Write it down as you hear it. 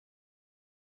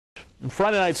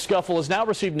Friday night's scuffle has now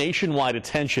received nationwide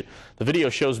attention. The video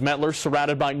shows Mettler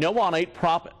surrounded by no on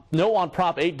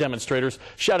Prop 8 demonstrators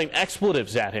shouting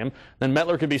expletives at him. Then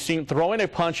Mettler can be seen throwing a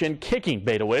punch and kicking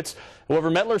Badowitz.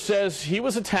 However, Mettler says he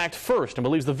was attacked first and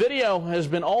believes the video has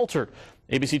been altered.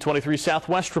 ABC 23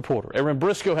 Southwest reporter Aaron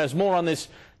Briscoe has more on this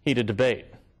heated debate.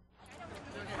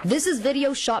 This is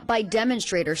video shot by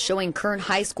demonstrators showing current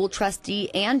high school trustee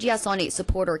and Yes on 8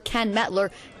 supporter Ken Mettler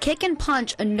kick and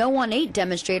punch a No on 8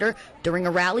 demonstrator during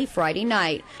a rally Friday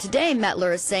night. Today,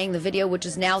 Mettler is saying the video, which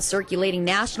is now circulating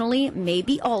nationally, may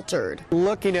be altered.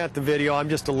 Looking at the video, I'm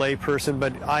just a layperson,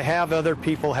 but I have other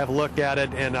people have looked at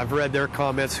it, and I've read their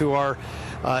comments who are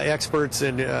experts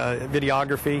in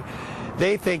videography.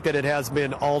 They think that it has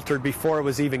been altered before it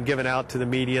was even given out to the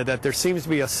media, that there seems to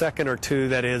be a second or two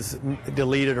that is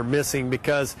deleted or missing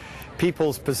because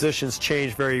people's positions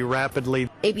change very rapidly.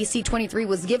 ABC 23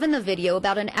 was given the video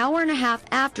about an hour and a half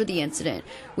after the incident.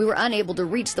 We were unable to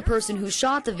reach the person who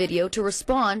shot the video to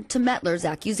respond to Mettler's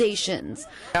accusations.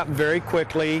 It happened very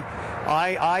quickly.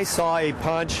 I saw a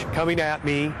punch coming at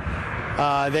me.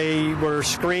 They were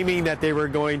screaming that they were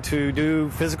going to do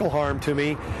physical harm to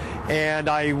me, and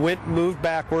I moved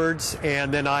backwards,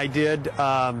 and then I did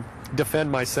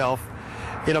defend myself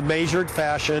in a measured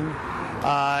fashion,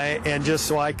 and just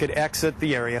so I could exit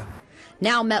the area.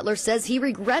 Now Mettler says he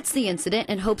regrets the incident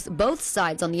and hopes both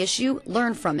sides on the issue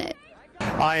learn from it.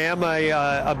 I am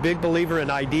a big believer in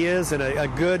ideas and a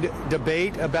good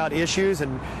debate about issues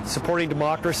and supporting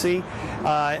democracy.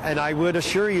 And I would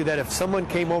assure you that if someone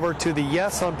came over to the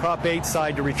Yes on Prop 8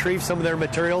 side to retrieve some of their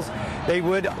materials, they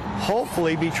would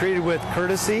hopefully be treated with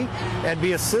courtesy and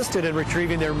be assisted in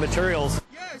retrieving their materials.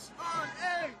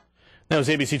 That was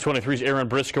ABC 23's Aaron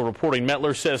Briscoe reporting.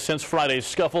 Mettler says since Friday's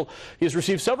scuffle, he has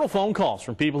received several phone calls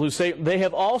from people who say they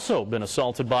have also been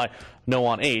assaulted by No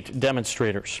on 8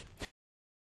 demonstrators.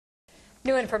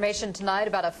 New information tonight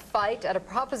about a fight at a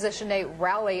Proposition 8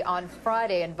 rally on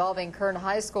Friday involving Kern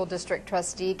High School District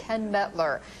trustee Ken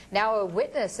Mettler. Now a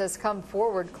witness has come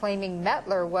forward claiming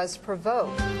Mettler was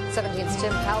provoked. 17's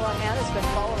Tim Callahan has been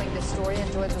following this story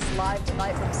and joins us live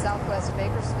tonight from Southwest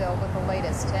Bakersfield with the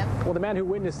latest. Tim? Well, the man who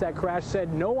witnessed that crash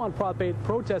said No on Prop 8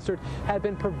 protesters had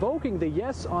been provoking the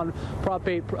Yes on Prop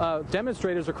 8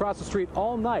 demonstrators across the street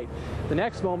all night. The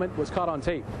next moment was caught on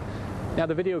tape. Now,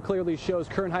 the video clearly shows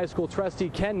Kern High School trustee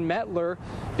Ken Mettler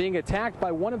being attacked by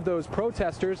one of those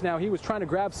protesters. Now, he was trying to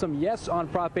grab some Yes on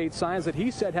Prop 8 signs that he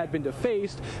said had been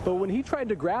defaced, but when he tried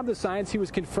to grab the signs, he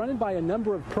was confronted by a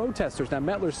number of protesters. Now,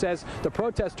 Mettler says the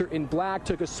protester in black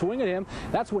took a swing at him.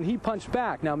 That's when he punched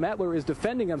back. Now, Mettler is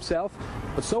defending himself,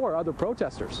 but so are other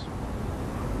protesters.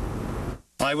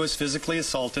 I was physically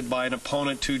assaulted by an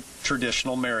opponent to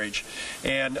traditional marriage,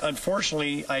 and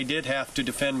unfortunately I did have to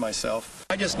defend myself.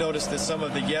 I just noticed that some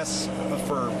of the Yes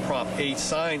for Prop 8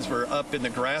 signs were up in the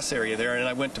grass area there, and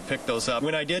I went to pick those up.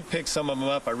 When I did pick some of them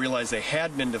up, I realized they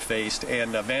had been defaced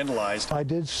and vandalized. I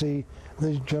did see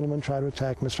the gentleman try to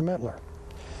attack Mr. Mettler.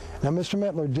 Now, Mr.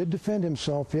 Mettler did defend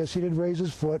himself. Yes, he did raise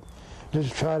his foot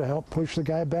just to try to help push the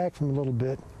guy back from a little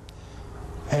bit.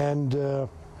 And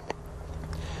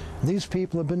these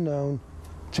people have been known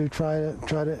to try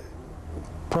to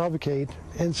provocate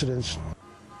incidents.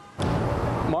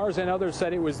 Mars and others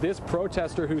said it was this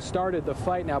protester who started the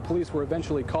fight. Now, police were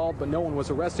eventually called, but no one was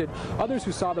arrested. Others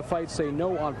who saw the fight say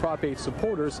No on Prop 8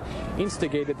 supporters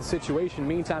instigated the situation.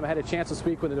 Meantime, I had a chance to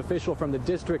speak with an official from the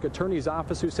district attorney's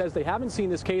office who says they haven't seen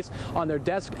this case on their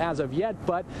desk as of yet,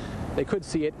 but they could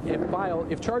see it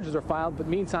if charges are filed. But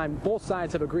meantime, both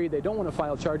sides have agreed they don't want to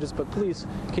file charges, but police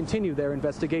continue their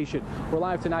investigation. We're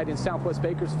live tonight in Southwest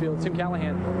Bakersfield. Tim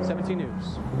Callahan, 17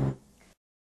 News.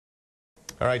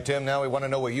 All right, Tim, now we want to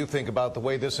know what you think about the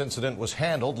way this incident was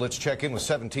handled. Let's check in with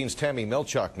 17's Tammy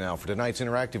Milchuk now for tonight's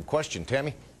interactive question.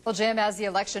 Tammy? Well, Jim, as the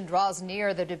election draws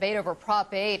near, the debate over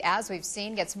Prop 8, as we've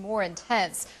seen, gets more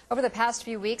intense. Over the past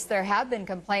few weeks, there have been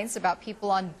complaints about people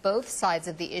on both sides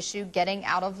of the issue getting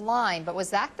out of line. But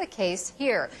was that the case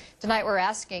here? Tonight, we're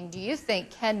asking, do you think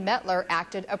Ken Mettler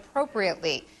acted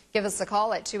appropriately? Give us a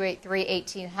call at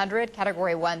 283-1800,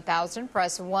 category 1000.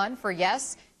 Press 1 for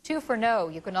yes, 2 for no.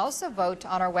 You can also vote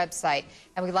on our website,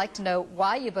 and we'd like to know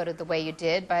why you voted the way you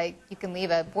did. You can leave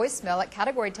a voicemail at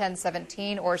category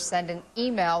 1017 or send an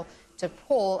email to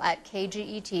poll@kget.com.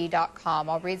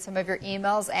 I'll read some of your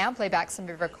emails and play back some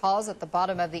of your calls at the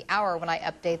bottom of the hour when I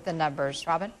update the numbers.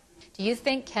 Robin, do you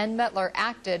think Ken Mettler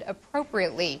acted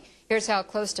appropriately? Here's how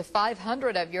close to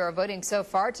 500 of you are voting so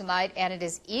far tonight, and it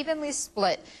is evenly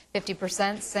split.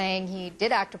 50% saying he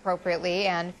did act appropriately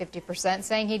and 50%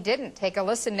 saying he didn't. Take a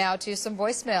listen now to some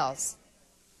voicemails.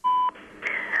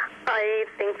 I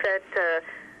think that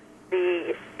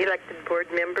The elected board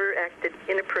member acted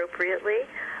inappropriately.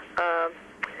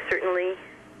 Certainly,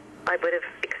 I would have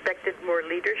expected more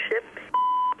leadership.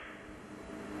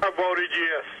 I voted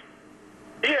yes.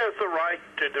 He has the right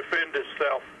to defend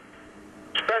himself,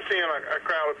 especially in a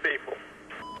crowd of people.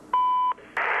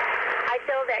 I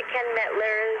feel that Ken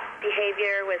Mettler's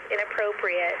behavior was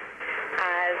inappropriate,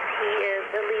 as he is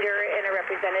a leader and a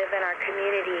representative in our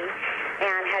community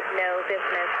and had no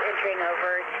business entering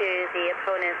over to the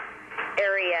opponent's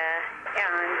area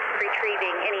and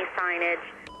retrieving any signage.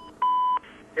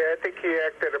 Yeah, I think he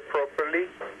acted appropriately.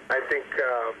 I think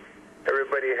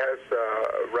everybody has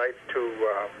a right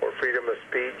for freedom of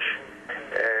speech,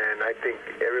 and I think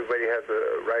everybody has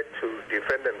a right to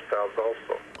defend themselves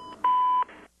also.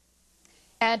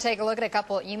 And take a look at a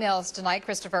couple of emails tonight.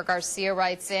 Christopher Garcia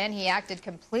writes in, he acted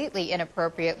completely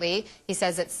inappropriately. He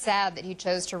says it's sad that he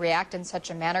chose to react in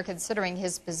such a manner considering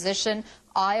his position.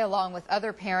 I, along with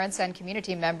other parents and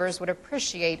community members, would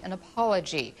appreciate an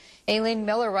apology. Aileen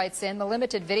Miller writes in, the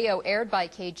limited video aired by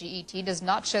KGET does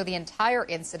not show the entire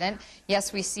incident.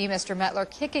 Yes, we see Mr. Mettler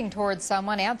kicking towards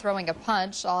someone and throwing a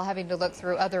punch, all having to look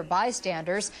through other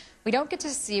bystanders. We don't get to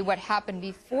see what happened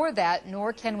before that,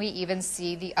 nor can we even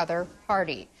see the other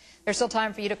party. There's still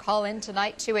time for you to call in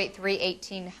tonight,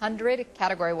 283-1800,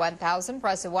 Category 1000.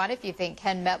 Press 1 if you think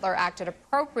Ken Mettler acted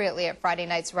appropriately at Friday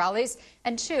night's rallies,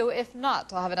 and 2 if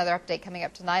not. I'll have another update coming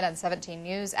up tonight on 17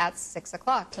 News at 6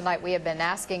 o'clock. Tonight we have been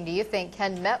asking, do you think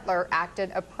Ken Mettler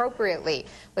acted appropriately?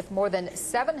 With more than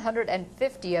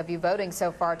 750 of you voting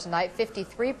so far tonight,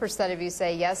 53% of you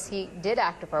say yes, he did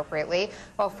act appropriately,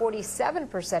 while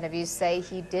 47% of you say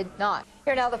he did not.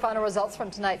 Here are now the final results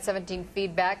from tonight's 17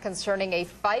 feedback concerning a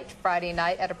fight Friday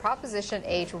night at a Proposition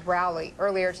 8 rally.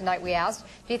 Earlier tonight we asked,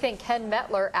 do you think Ken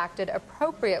Mettler acted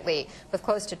appropriately? With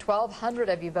close to 1,200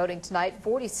 of you voting tonight,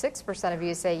 46% of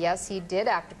you say yes, he did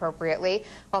act appropriately,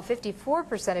 while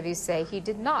 54% of you say he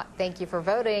did not. Thank you for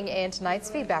voting in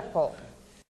tonight's feedback poll.